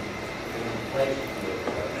terms if inflation goes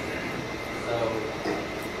up. So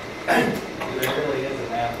there really is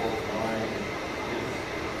an apples and oranges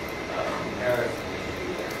comparison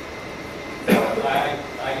issue there.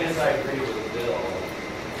 I guess I agree with Bill.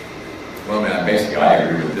 Well, I mean, basically, I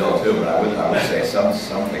agree with Bill too, but I would say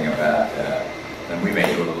something about, and we may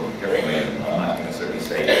do it a little differently, and I'm not going to certainly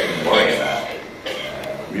say you shouldn't worry about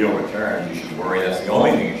real returns. You should worry. That's the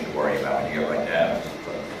only thing you should worry about when you get right down.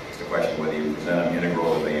 It's the question whether you present an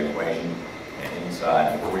integral of the equation and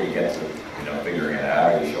inside before you get to figuring it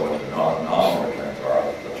out, or you show what the nominal returns are,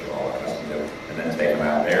 what you're all accustomed to, and then take them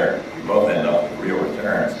out there. You both end up with real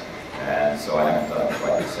returns, and so I haven't done it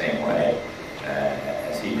quite the same way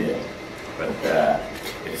as he did. But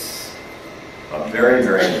it's a very,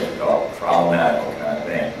 very difficult, problematical kind of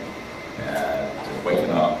thing to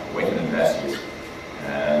waken investors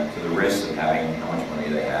to the risks of having how much money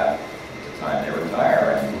they have at the time they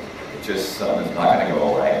retire. And it's just something that's not going to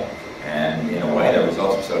go away. And in a way, the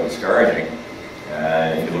results are so discouraging.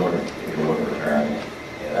 If you look at return,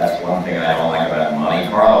 that's one thing I don't like about Monte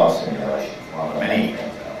Carlo simulations. One of the many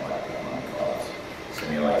things I don't like about Monte Carlo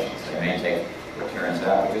simulations. They may take returns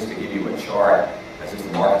out, but just to give you a chart, as if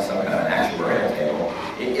the market's some kind of an actuarial table,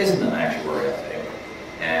 it isn't an actuarial table.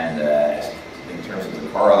 And in terms of the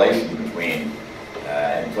correlation between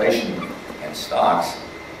inflation and stocks,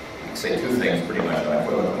 you can say two things pretty much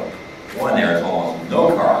unequivocally. One, there is almost no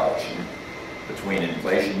correlation between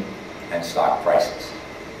inflation and stock prices.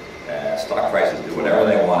 Stock prices do whatever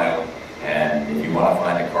they want to, and if you want to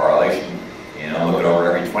find a correlation, look it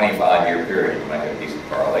over every 25-year period, you might get a decent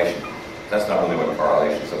correlation. That's not really what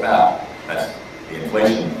correlation is about. That's the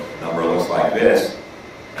inflation number looks like this,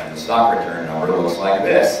 and the stock return number looks like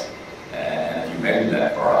this. And if you measure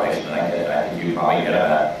that correlation, I think you probably get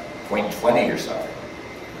about 0.20 or something.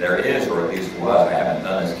 There is, or at least was, I haven't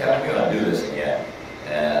done this, Kevin, we're going to do this again.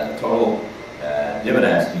 Total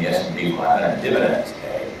dividends in the S&P 500 dividends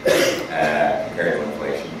paid compared to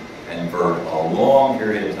inflation. And for a long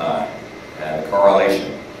period of time, the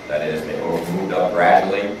correlation, that is, they both moved up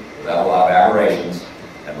gradually, without a lot of aberrations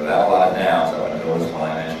and without a lot of downs up until this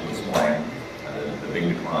one I mentioned this morning, the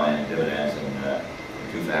big decline in dividends in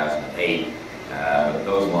 2008. But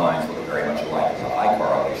those lines look very much alike. There's a high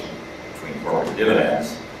correlation between corporate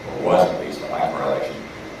dividends, or was at least a high correlation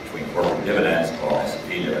between corporate dividends, called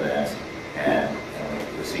S&P dividends, and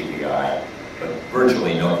the CPI. But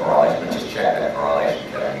virtually no correlation. Let's just check that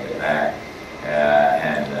correlation, Kevin, and get back.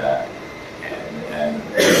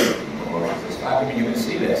 I mean, you can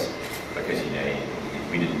see this because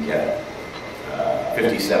we didn't get a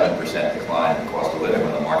 57% decline in the cost of living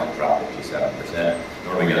when the market dropped 57%,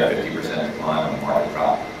 nor did we get a 50% decline when the market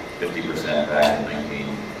dropped 50% back in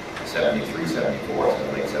 1973, 74,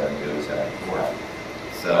 so late 72 to 74.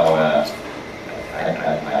 So I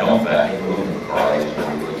think we're looking for correlation, but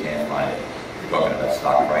we really can't find it. We're talking about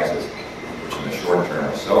stock prices, which in the short term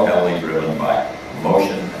are so heavily driven by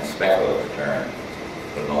emotion and speculative return.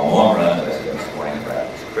 But in the long run, as I said this morning,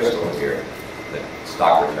 it's crystal clear that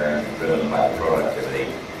stock returns are driven by the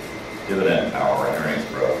productivity, dividend power, and earnings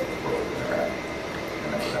growth of the corporate return.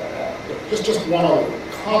 Just one other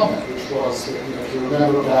comment, which was that, if you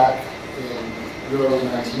remember back in the early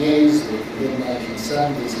 1980s, the mid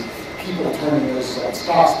 1970s, people turning those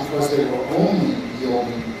stocks because they were only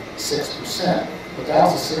yielding 6%, but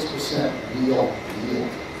that was a 6% real yield.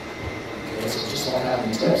 Okay, so it's just like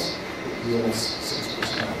having tips. Yields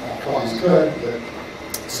 6%. Not always good, but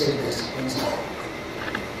say basic things like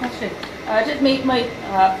Question. Just made my,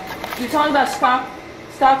 you're talking about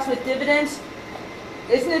stocks with dividends.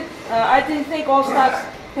 Isn't it, I didn't think all stocks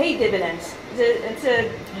pay dividends. It's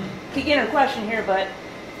a beginner question here, but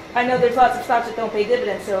I know there's lots of stocks that don't pay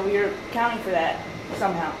dividends, so you're accounting for that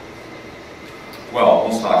somehow. Well,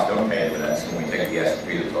 all stocks don't pay dividends. When we take the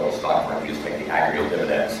S&P, the total stock market, we just take the aggregate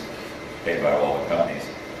dividends paid by all the companies.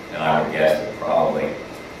 And I would guess that probably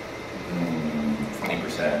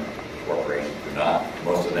 20% corporations do not.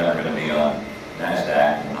 Most of them are going to be on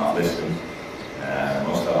NASDAQ and not listed.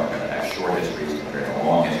 Most of them are going to have short histories compared to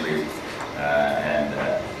long histories. And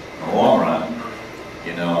in the long run,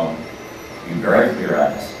 you know, be very clear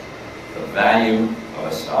on this. The value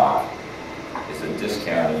of a stock is the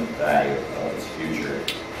discounted value of its future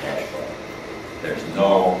cash flow. There's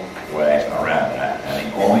no way around that.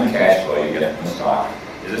 And the only cash flow you get from the stock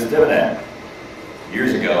is its dividend.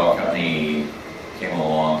 Years ago, a company came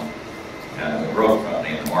along, and it was a growth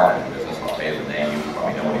company in the marketing business. I'll tell you the name, you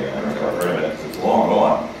probably know it, I've never heard of it, because it's long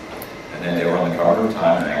gone. And then they were on the cover of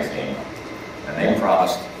Time magazine, and they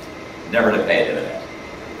promised never to pay a dividend.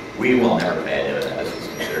 We will never pay a dividend. This was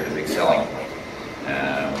considered a big selling point.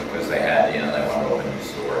 Because they had, you know, they wanted to open new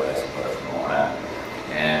stores, I suppose, and all that.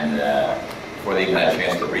 And before they even had a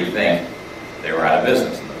chance to rethink, they were out of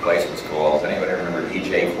business. And the place was called, does anybody remember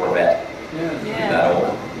E.J. Corvette? Yeah. That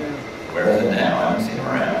old? Where is it now? I haven't seen it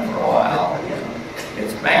around for a while.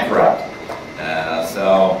 It's bankrupt.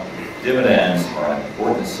 So dividends are an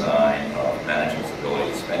important sign of management's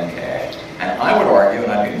ability to spend cash. And I would argue,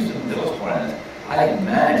 and I'd be interested in Bill's point on this, I think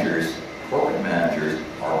managers, corporate managers,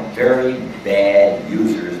 are very bad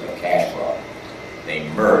users of cash flow. They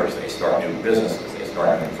merge, they start new businesses, they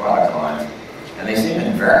start new product lines, and they seem to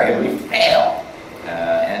invariably fail.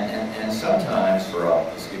 And sometimes, I'll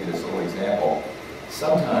just give you this little example,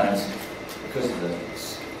 sometimes, because of the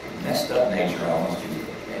messed up nature, I almost use a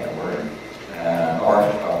bad word,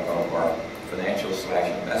 of our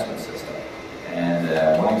financial/investment system. And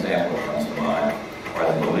one example that comes to mind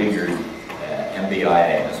are the beleaguered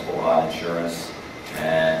MBIA, municipal bond insurance,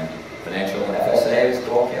 and financial FSA is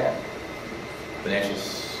called financial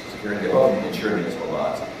security, they're both insured municipal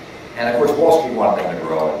bonds. And of course, Wall Street wanted them to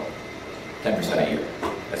grow 10% a year,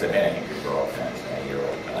 as if anything could grow 10% a year,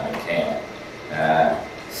 and it can't.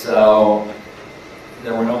 So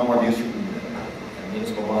there were no more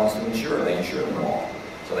municipal bonds to insure. They insured them all.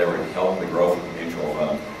 So they were held the growth of the mutual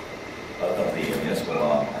fund of the municipal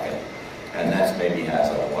bond market. And that maybe has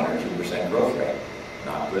a 1 or 2% growth rate.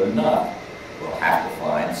 Not good enough. We'll have to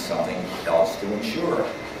find something else to insure.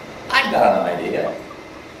 I've got an idea.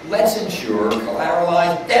 Let's insure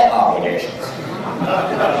collateralized debt obligations.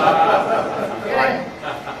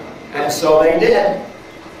 And so they did.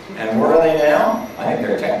 And where are they now? I think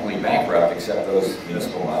they're technically bankrupt, except those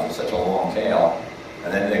municipal bonds are such a long tail.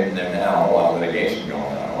 And then they're now a lot of litigation going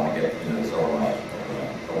on. I don't want to get into this over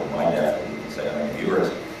my death, you can say to my viewers.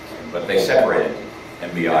 But they separated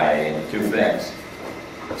MBIA into two things,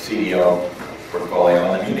 the CDO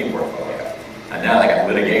portfolio and the muni portfolio. And now they got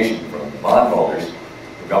litigation from bondholders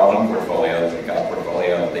who got one portfolio, they got a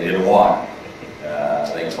portfolio that they didn't want.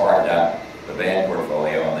 So they carved out the bad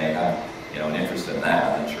portfolio and they have, you know, an interest in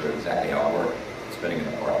that. I'm not sure exactly how it worked, spinning it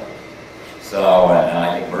apart. So, and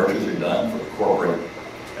I think mergers are done for corporate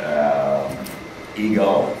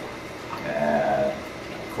ego,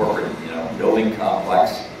 corporate, you know, building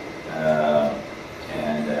complex.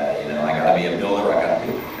 You know, I got to be a builder. I got to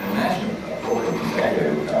be. And imagine a corporate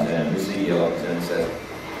executive who comes in, a new CEO comes in and says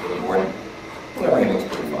to the board, "Well, everything looks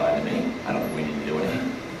pretty fine to me. I don't think we need to do anything."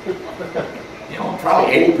 You know,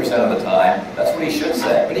 probably 80% of the time, that's what he should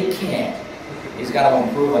say, but he can't. He's got to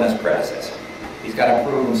improve on his predecessor. He's got to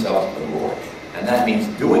prove himself to the board, and that means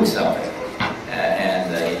doing something.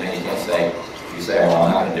 You know, you can't say, if you say, "Well,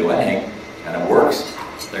 I'm not going to do anything," and it works.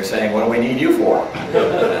 They're saying, "What do we need you for?"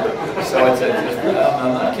 So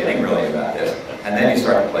I'm not kidding really about this. And then you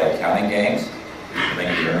start to play accounting games, make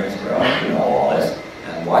the earnings grow, you know, all this.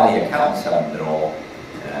 And why the accountants haven't been all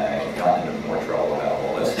gotten into more trouble about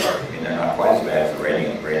all this. I mean, they're not quite as bad as the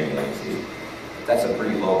rating agencies. That's a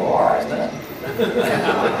pretty low bar, isn't it?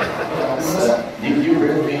 Do you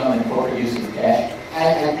agree with me on the corporate use of cash? I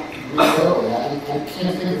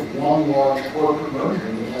can't think of one large corporate merger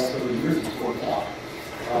in the last 30 years that's worked out.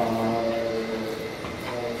 And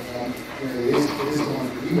it is going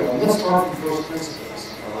pretty well. Let's start from first principles,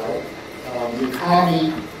 all right? The economy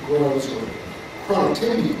grows, or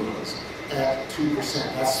productivity grows, at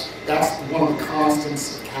 2%. That's one of the constants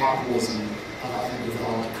of capitalism in a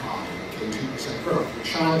developed economy. Okay, 2% growth. In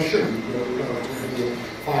China, sure, you grow productivity at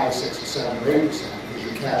 5 or 6 or 7 or 8% because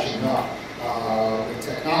you're catching up with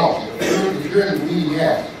technology. If you're in the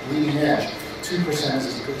leading edge, 2% is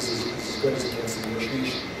as good as it gets in the rich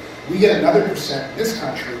nation. We get another percent in this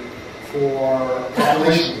country for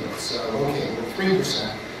population growth. So, okay, we're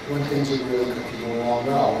 3% when things are really cooking along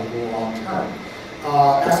well and go long term.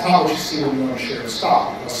 That's not what you see when you own a share of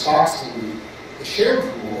stock. Because stocks lead the share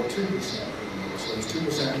pool at 2% per year. So there's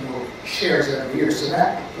 2% more shares every year. So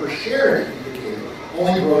that per share indicator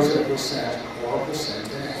only grows at 1% or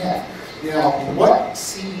 1.5%. Now, what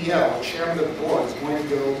CEO, chairman of the board, is going to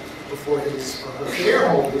go before his or her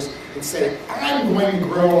shareholders and say, I'm going to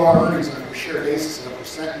grow our earnings on a per share basis at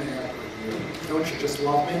 1.5% per year. Don't you just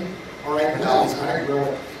love me? All right, no, it's going to grow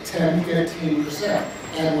at 10, 15%.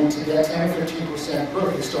 And when to get 10 or 15%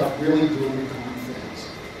 growth, they start really doing common things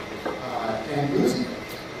and losing it.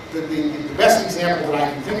 The best example that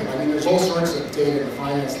I can think of, I mean, there's all sorts of data in the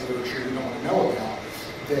finance literature you don't want to know about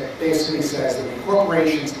that basically says that when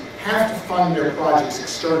corporations have to fund their projects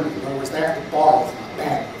externally, in other words, they have to borrow from a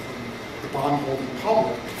bank, from the bond-holding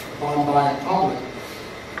public, bond-buying public,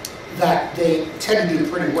 that they tend to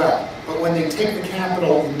do pretty well. But when they take the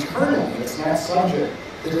capital internally, it's not subject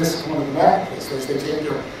to the discipline of the marketplace. They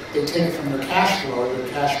take it from their cash flow or their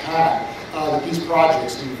cash pad. That these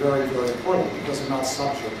projects do very, very poorly because they're not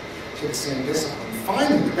subject to the same discipline.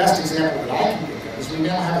 Finally, the best example that I can think of is we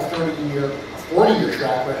now have a 30-year, 40-year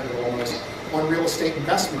track record almost on real estate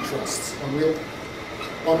investment trusts,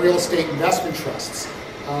 on real estate investment trusts,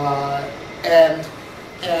 and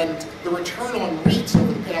the return on REITs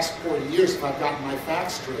over the past 40 years, if I've gotten my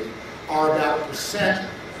facts straight, are about 1%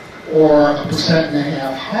 or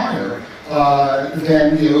 1.5% higher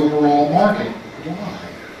than the overall market. Why?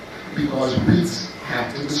 Because REITs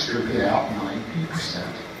have to distribute out 90%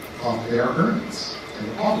 of their earnings to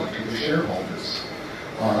the public, to the shareholders.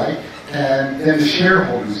 All right? And then the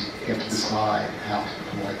shareholders get to decide how to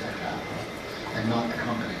deploy that capital, and not the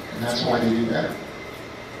company. And that's why they do better.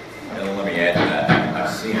 And let me add to that. I've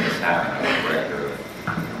seen this happen. I'm a director of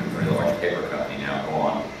a very large paper company now,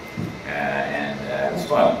 gone. And it was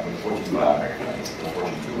fun with Fortune 500 company, the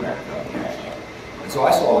Fortune 200 company, actually. And so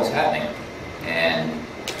I saw this happening. And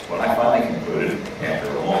when I finally concluded, after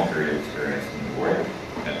a long period of experience in the board,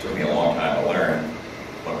 and it took me a long time to learn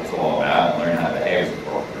what it was all about and learn how to behave as a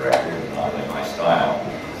corporate director. It was not really my style.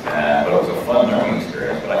 But it was a fun learning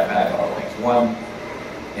experience. But I found a couple things. One,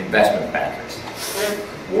 investment bankers.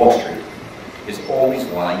 Wall Street is always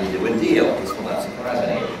wanting to do a deal. This will not surprise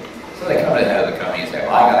anyone. So they come to the head of the company and say,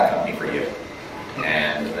 well, I got a company for you.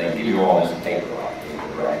 And they give you all this paperwork.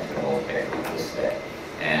 Right? All the paperwork this thick.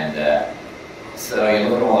 And so you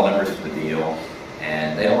look at all the numbers for the deal,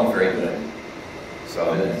 and they don't look very good.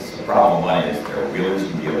 So the problem of money is there are wheelers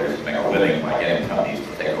and dealers who make a living by getting companies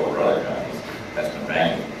to take over other companies. Investment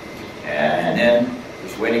banking. And then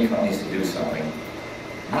persuading companies to do something,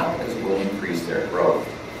 not because it will increase their growth,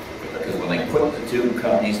 but because when they put the two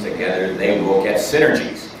companies together, they will get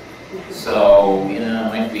synergies. So, it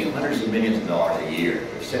might be hundreds of millions of dollars a year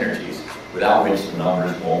for synergies, without which the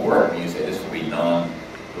numbers won't work. And you say this will be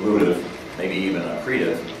non-dilutive, maybe even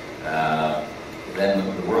accretive,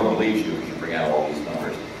 then the world believes you if you bring out all these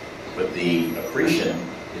numbers. But the accretion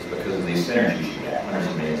is because of these synergies you get, hundreds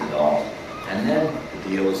of millions of dollars. And then the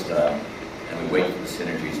deal is done, and we wait for the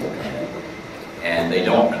synergies to come in. And they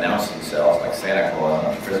don't announce themselves like Santa Claus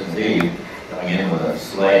on Christmas Eve, coming in with a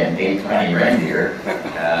sleigh and 8 tiny reindeer.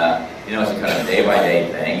 It's a kind of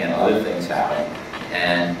day-by-day thing, and other things happen.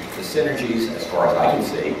 And the synergies, as far as I can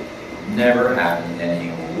see, never happened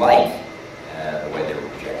anything like the way they were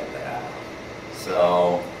projected to happen.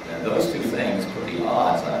 So those two things put the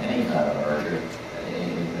odds on any kind of merger,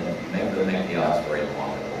 make the odds very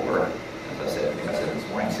long that it will work. As I said, this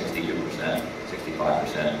morning, 62%,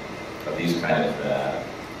 65% of these kind of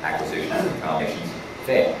acquisitions and combinations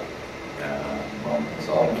fail. Among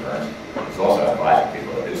consulting firms, it's also advising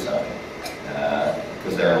people to do something.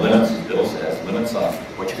 Because there are limits, as Bill says, limits on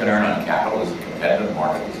what you can earn on capital. This is a competitive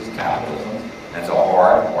market. This is capitalism. And it's a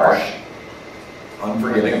hard, harsh,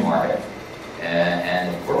 unforgiving market.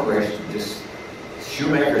 And corporations would just,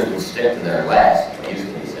 shoemakers would stick to their last, what used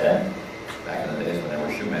to be said, back in the days when there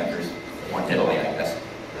were shoemakers, or in Italy, I guess,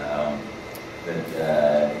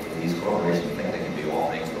 that these corporations think they can be all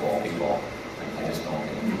things to all people. I just don't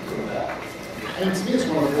think we can prove that. And to me, it's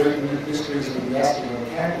one of the great mysteries of investing in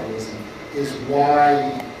capitalism is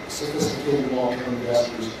why sophisticated long-term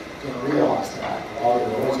investors don't realize that. While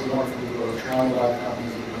they're always going for the growth, trying to buy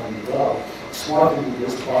companies that are going to grow. The smart thing to do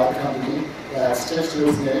is to buy a company that sticks to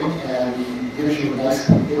its knitting and gives you a nice,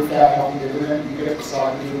 big, fat, healthy dividend. You get to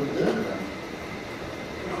decide to do with the dividend.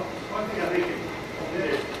 One thing I think is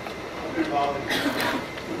omitted, I've been involved in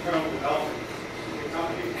internal development in the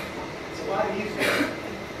company, it's a lot easier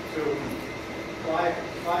to buy a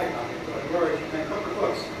company. So in words, you can cook the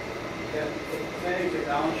books. You get the percentage of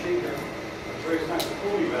balance sheet, or various kinds of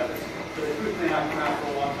fool you about this, but the truth may not come out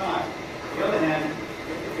for a long time. On the other hand,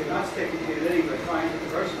 if you're not sticking to your knitting but trying to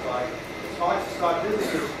diversify, it's hard to start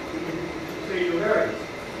businesses in three new areas.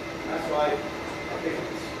 And that's why I think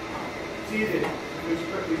it's easy to produce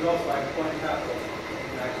quick results by deploying capital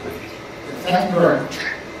in acquisitions. Thank you very much.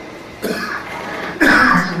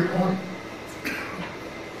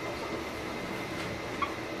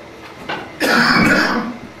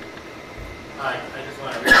 Hi, I just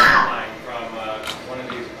want to read a line from one of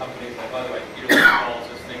these companies. And by the way, Peter Lynch calls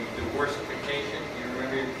this thing diversification. Do you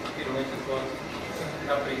remember Peter Lynch's book? It's a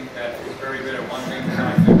company that is very good at one thing,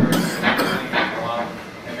 besides they're very good at another thing,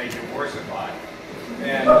 and they diversify.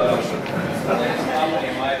 And the latest company,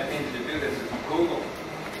 in my opinion, to do this is Google.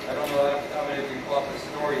 I don't know how many of you caught the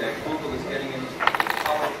story that Google is getting into the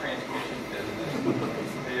power transmission business.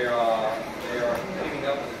 They are teaming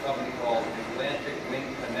up with a company called Atlantic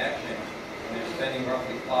Wind Connection. They're spending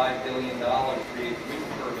roughly $5 billion to create wind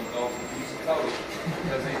turbines over the East Coast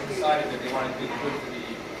because they decided that they wanted to do good for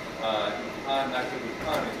the, not good for the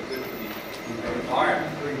economy, but good for the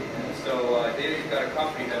environment. And so they've got a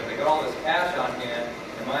company that if they got all this cash on hand,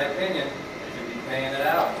 in my opinion, they should be paying it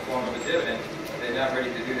out in the form of a dividend. But they're not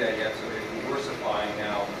ready to do that yet, so they're diversifying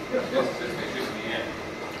now businesses they should be in.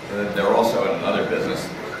 They're also in another business,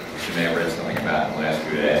 which you may have read something about in the last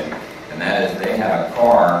few days, and that is they have a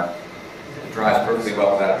car that drives perfectly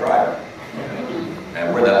well without a driver.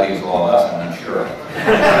 And where that leaves all of us, I'm not sure.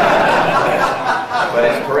 But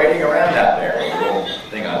it's parading around out there. A little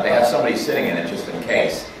thing on it. They have somebody sitting in it just in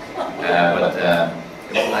case.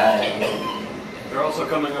 They're also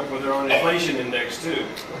coming up with their own inflation index too.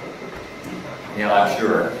 Yeah, I'm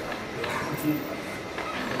sure.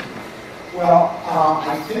 Well,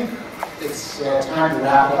 I think it's time to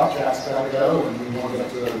wrap up. Jack's got to go, and we want to get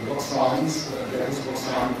to the book signs, get his book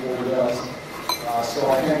signed before he does. So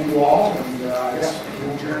I thank you all, and I guess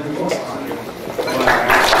we'll turn to the book sign.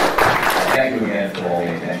 Thank you again for all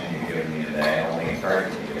the attention you've given me today, all the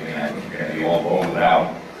encouragement you've given me. I think you're going to be all bogled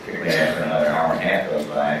out, particularly after another hour and a half goes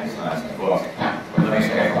by and sign some books. But let me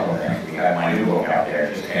say a couple of things. We have my new book out there.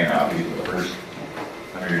 It just came out. These are the first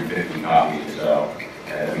 150 copies or so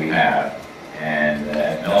that we have. And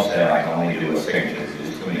as Mel said, I can only do a signature.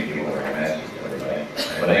 There's too many people that are messages to everybody.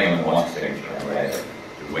 But anyone who wants a signature, everybody to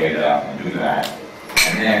wait it up and do that.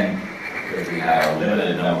 And then, because we have a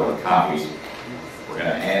limited number of copies, we're going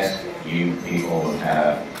to ask you people who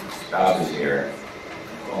have spouses here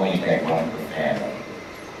to only take one per family.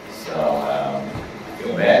 So I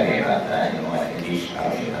feel badly about that. You know, I think each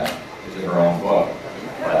spouse should have their own book.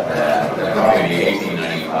 But that's probably be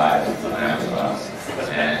 $18.95 on Amazon.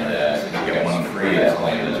 And if you get one free, that's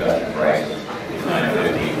only the adjusted price of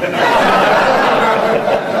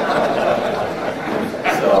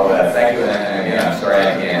 $9.50. So thank you, and again, I'm sorry I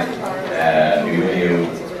can't be with you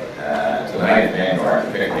tonight at Vanguard.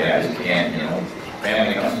 Particularly, I just can't, you know,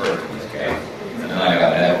 family comes first in this case. And then I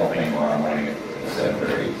got a medical thing tomorrow morning at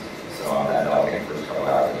 7:30. So I'll take the first couple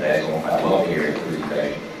hours of the day. So I'd love to hear your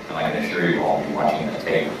presentation. And I can assure you I'll be watching the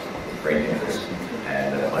tape with great interest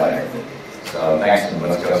and pleasure. So thanks, and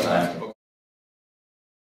let's go, Simon.